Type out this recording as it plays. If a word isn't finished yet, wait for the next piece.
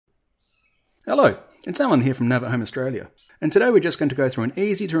Hello, it's Alan here from Nav at Home Australia, and today we're just going to go through an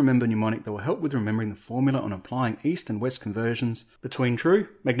easy to remember mnemonic that will help with remembering the formula on applying east and west conversions between true,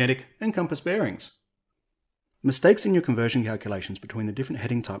 magnetic and compass bearings. Mistakes in your conversion calculations between the different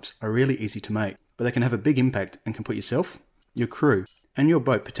heading types are really easy to make, but they can have a big impact and can put yourself, your crew and your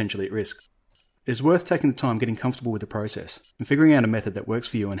boat potentially at risk. It is worth taking the time getting comfortable with the process and figuring out a method that works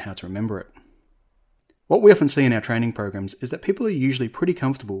for you and how to remember it. What we often see in our training programs is that people are usually pretty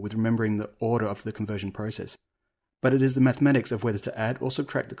comfortable with remembering the order of the conversion process, but it is the mathematics of whether to add or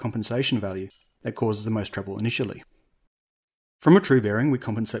subtract the compensation value that causes the most trouble initially. From a true bearing, we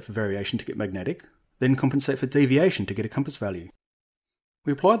compensate for variation to get magnetic, then compensate for deviation to get a compass value.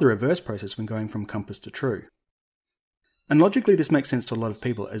 We apply the reverse process when going from compass to true. And logically this makes sense to a lot of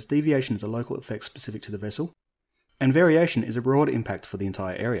people, as deviation is a local effect specific to the vessel, and variation is a broader impact for the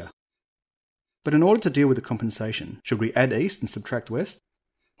entire area. But in order to deal with the compensation, should we add east and subtract west?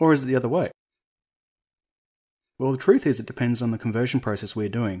 Or is it the other way? Well, the truth is it depends on the conversion process we're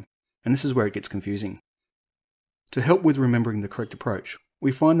doing, and this is where it gets confusing. To help with remembering the correct approach,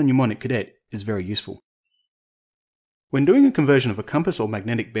 we find the mnemonic cadet is very useful. When doing a conversion of a compass or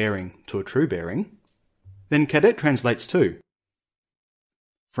magnetic bearing to a true bearing, then cadet translates to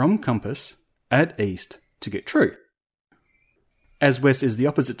from compass, add east to get true. As west is the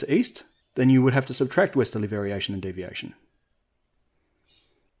opposite to east, then you would have to subtract westerly variation and deviation.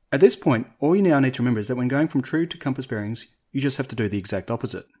 At this point, all you now need to remember is that when going from true to compass bearings, you just have to do the exact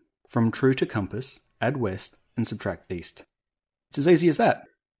opposite. From true to compass, add west and subtract east. It's as easy as that.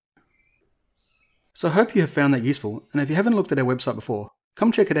 So I hope you have found that useful, and if you haven't looked at our website before,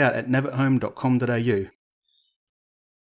 come check it out at navathome.com.au.